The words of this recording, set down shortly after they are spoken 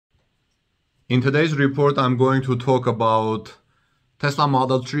In today's report, I'm going to talk about Tesla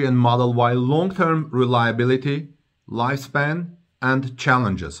Model 3 and Model Y long-term reliability, lifespan, and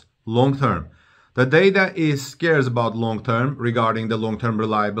challenges. Long-term. The data is scarce about long-term regarding the long-term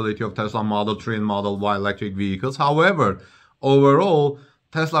reliability of Tesla Model 3 and Model Y electric vehicles. However, overall,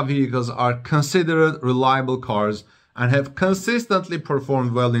 Tesla vehicles are considered reliable cars and have consistently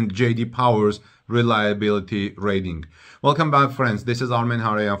performed well in J.D. Power's reliability rating. Welcome back, friends. This is Armen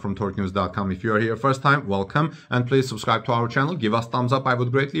Harayan from torquenews.com. If you are here first time, welcome, and please subscribe to our channel. Give us thumbs up. I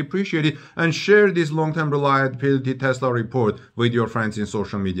would greatly appreciate it, and share this long-term reliability Tesla report with your friends in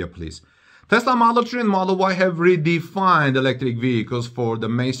social media, please. Tesla Model 3 and Model Y have redefined electric vehicles for the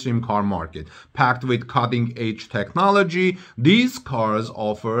mainstream car market. Packed with cutting-edge technology, these cars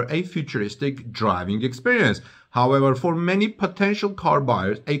offer a futuristic driving experience. However, for many potential car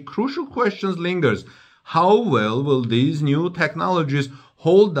buyers, a crucial question lingers. How well will these new technologies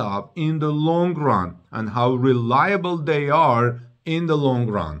hold up in the long run, and how reliable they are in the long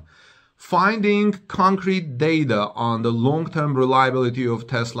run? Finding concrete data on the long-term reliability of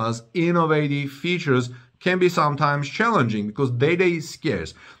Tesla's innovative features can be sometimes challenging because data is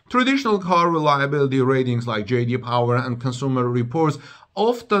scarce. Traditional car reliability ratings like J.D. Power and Consumer Reports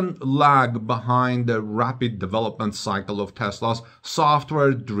often lag behind the rapid development cycle of Tesla's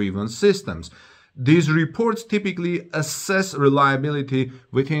software-driven systems. These reports typically assess reliability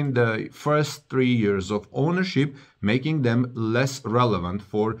within the first 3 years of ownership, making them less relevant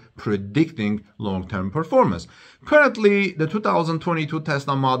for predicting long-term performance. Currently, the 2022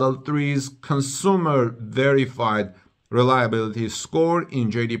 Tesla Model 3's consumer verified reliability score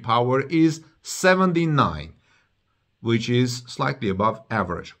in J.D. Power is 79, which is slightly above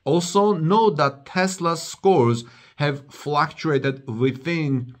average. Also, note that Tesla's scores have fluctuated with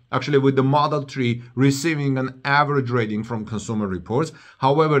the Model 3 receiving an average rating from Consumer Reports.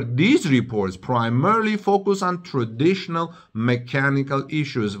 However, these reports primarily focus on traditional mechanical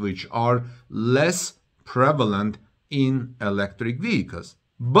issues which are less prevalent in electric vehicles.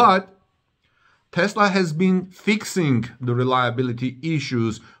 But Tesla has been fixing the reliability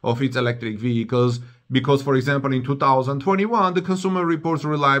issues of its electric vehicles because, for example, in 2021, the Consumer Reports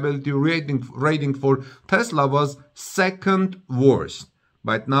reliability rating for Tesla was second worst.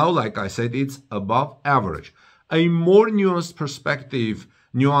 But now, like I said, it's above average. A more nuanced perspective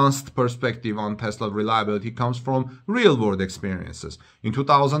on Tesla reliability comes from real-world experiences. In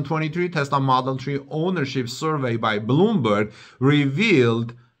 2023, Tesla Model 3 ownership survey by Bloomberg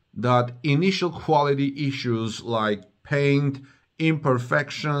revealed that initial quality issues like paint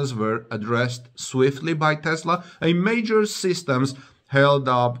imperfections were addressed swiftly by Tesla, and major systems held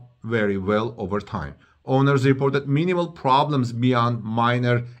up very well over time. Owners reported minimal problems beyond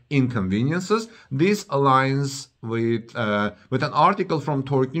minor inconveniences. This aligns with an article from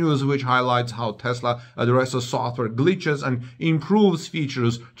Torque News which highlights how Tesla addresses software glitches and improves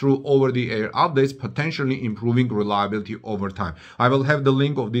features through over-the-air updates, potentially improving reliability over time. I will have the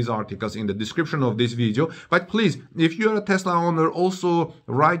link of these articles in the description of this video. But please, if you're a Tesla owner, also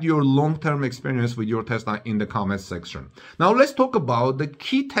write your long-term experience with your Tesla in the comments section. Now let's talk about the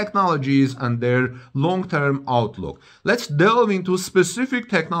key technologies and their long-term outlook. Let's delve into specific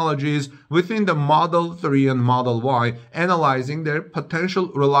technologies within the Model 3 and Model Y, analyzing their potential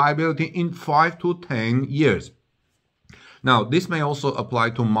reliability in 5 to 10 years. Now, this may also apply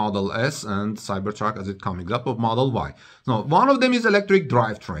to Model S and Cybertruck as it comes up of Model Y. Now, one of them is electric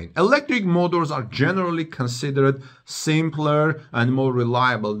drivetrain. Electric motors are generally considered simpler and more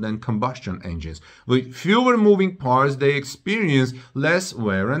reliable than combustion engines. With fewer moving parts, they experience less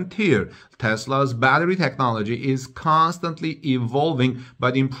wear and tear. Tesla's battery technology is constantly evolving,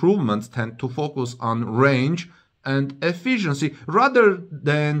 but improvements tend to focus on range and efficiency rather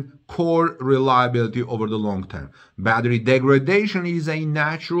than core reliability over the long term. Battery degradation is a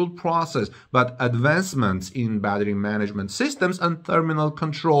natural process, but advancements in battery management systems and thermal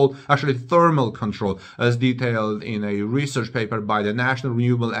control, as detailed in a research paper by the National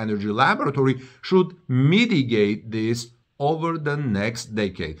Renewable Energy Laboratory, should mitigate this over the next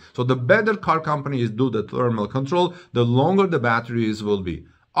decade. So the better car companies do the thermal control, the longer the batteries will be.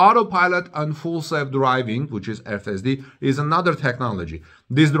 Autopilot and full self-driving, which is FSD, is another technology.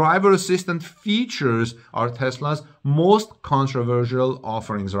 These driver assistant features are Tesla's most controversial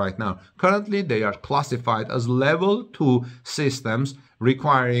offerings right now. Currently, they are classified as level 2 systems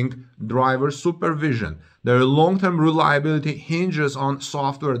requiring driver supervision. Their long-term reliability hinges on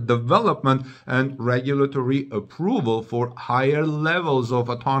software development and regulatory approval for higher levels of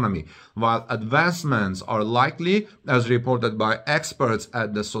autonomy, while advancements are likely, as reported by experts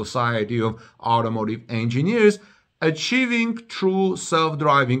at the Society of Automotive Engineers, Achieving true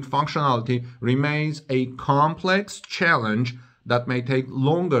self-driving functionality remains a complex challenge that may take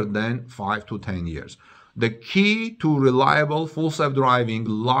longer than 5 to 10 years. The key to reliable full self-driving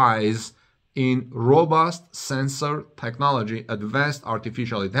lies in robust sensor technology, advanced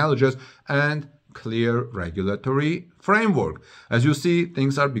artificial intelligence, and clear regulatory framework. As you see,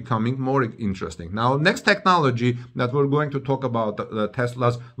 things are becoming more interesting. Now, next technology that we're going to talk about,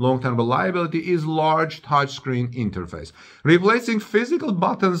 Tesla's long-term reliability, is large touchscreen interface. Replacing physical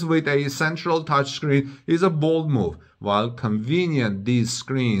buttons with a central touchscreen is a bold move. While convenient, these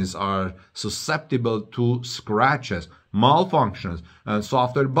screens are susceptible to scratches, malfunctions, and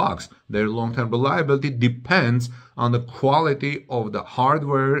software bugs. Their long-term reliability depends on the quality of the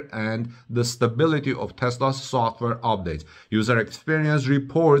hardware and the stability of Tesla's software updates. User experience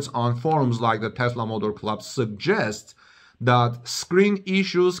reports on forums like the Tesla Motor Club suggest that screen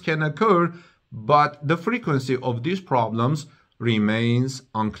issues can occur, but the frequency of these problems remains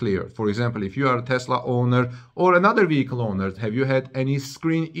unclear. For example, if you are a Tesla owner or another vehicle owner, have you had any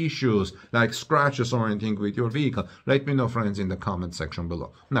screen issues like scratches or anything with your vehicle? Let me know, friends, in the comment section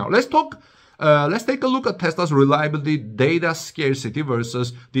below. Now, let's take a look at Tesla's reliability, data scarcity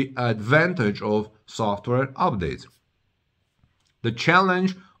versus the advantage of software updates. The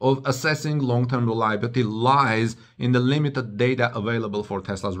challenge of assessing long-term reliability lies in the limited data available for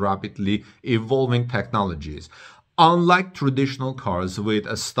Tesla's rapidly evolving technologies. Unlike traditional cars with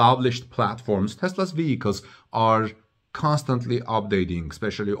established platforms, Tesla's vehicles are constantly updating,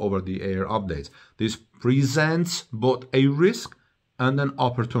 especially over-the-air updates. This presents both a risk and an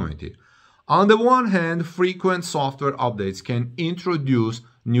opportunity. On the one hand, frequent software updates can introduce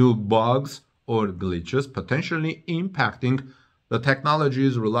new bugs or glitches, potentially impacting the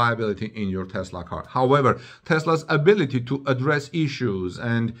technology's reliability in your Tesla car. However, Tesla's ability to address issues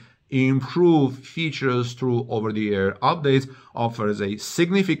and improve features through over-the-air updates offers a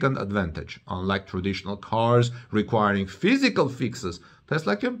significant advantage. Unlike traditional cars requiring physical fixes,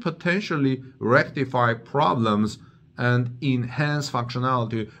 Tesla can potentially rectify problems and enhance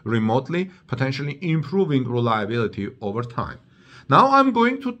functionality remotely, potentially improving reliability over time. Now I'm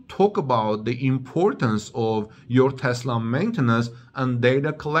going to talk about the importance of your Tesla maintenance and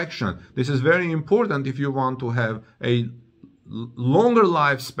data collection. This is very important if you want to have a longer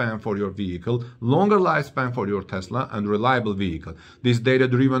lifespan for your vehicle, longer lifespan for your Tesla, and reliable vehicle. This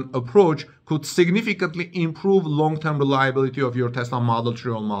data-driven approach could significantly improve long-term reliability of your Tesla Model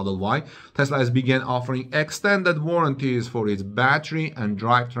 3 or Model Y. Tesla has begun offering extended warranties for its battery and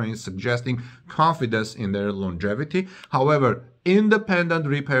drivetrains, suggesting confidence in their longevity. However, independent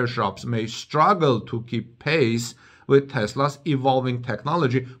repair shops may struggle to keep pace with Tesla's evolving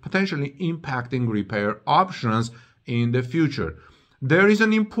technology, potentially impacting repair options in the future. There is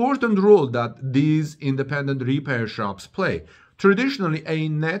an important role that these independent repair shops play. Traditionally, a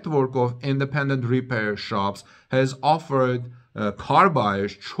network of independent repair shops has offered car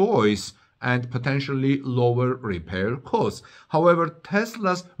buyers choice and potentially lower repair costs. However,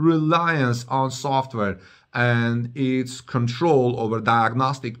 Tesla's reliance on software and its control over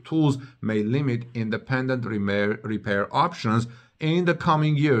diagnostic tools may limit independent repair options in the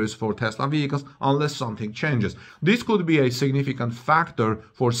coming years for Tesla vehicles unless something changes. This could be a significant factor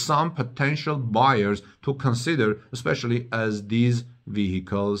for some potential buyers to consider, especially as these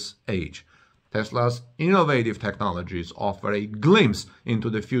vehicles age. Tesla's innovative technologies offer a glimpse into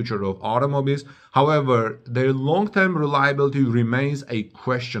the future of automobiles. However, their long-term reliability remains a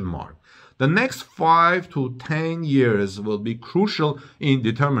question mark. The next 5 to 10 years will be crucial in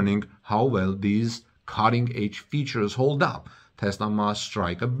determining how well these cutting-edge features hold up. Tesla must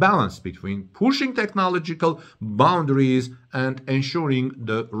strike a balance between pushing technological boundaries and ensuring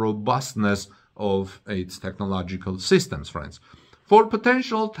the robustness of its technological systems, friends. For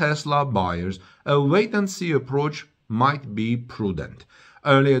potential Tesla buyers, a wait-and-see approach might be prudent.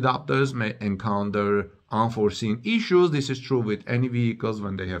 Early adopters may encounter unforeseen issues. This is true with any vehicles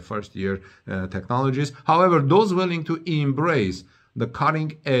when they have first-year technologies. However, those willing to embrace the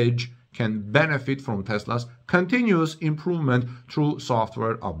cutting edge can benefit from Tesla's continuous improvement through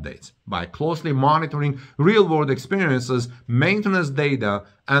software updates. By closely monitoring real-world experiences, maintenance data,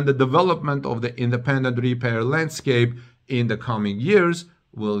 and the development of the independent repair landscape in the coming years,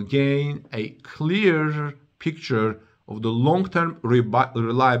 we'll gain a clearer picture of the long-term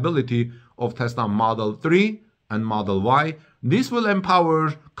reliability of Tesla Model 3 and Model Y. This will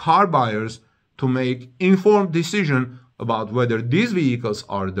empower car buyers to make informed decisions about whether these vehicles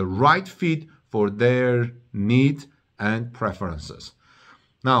are the right fit for their needs and preferences.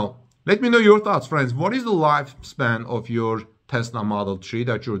 Now, let me know your thoughts, friends. What is the lifespan of your Tesla Model 3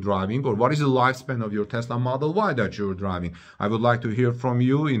 that you're driving, or what is the lifespan of your Tesla Model Y that you're driving? I would like to hear from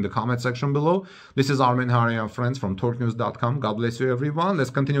you in the comment section below. This is Armen Hari and friends from torquenews.com. God bless you, everyone. Let's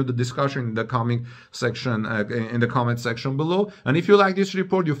continue the discussion in the comment section below. And if you like this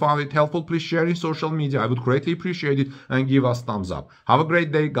report, you found it helpful, please share in social media. I would greatly appreciate it, and give us thumbs up. Have a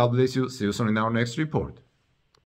great day. God bless you. See you soon in our next report.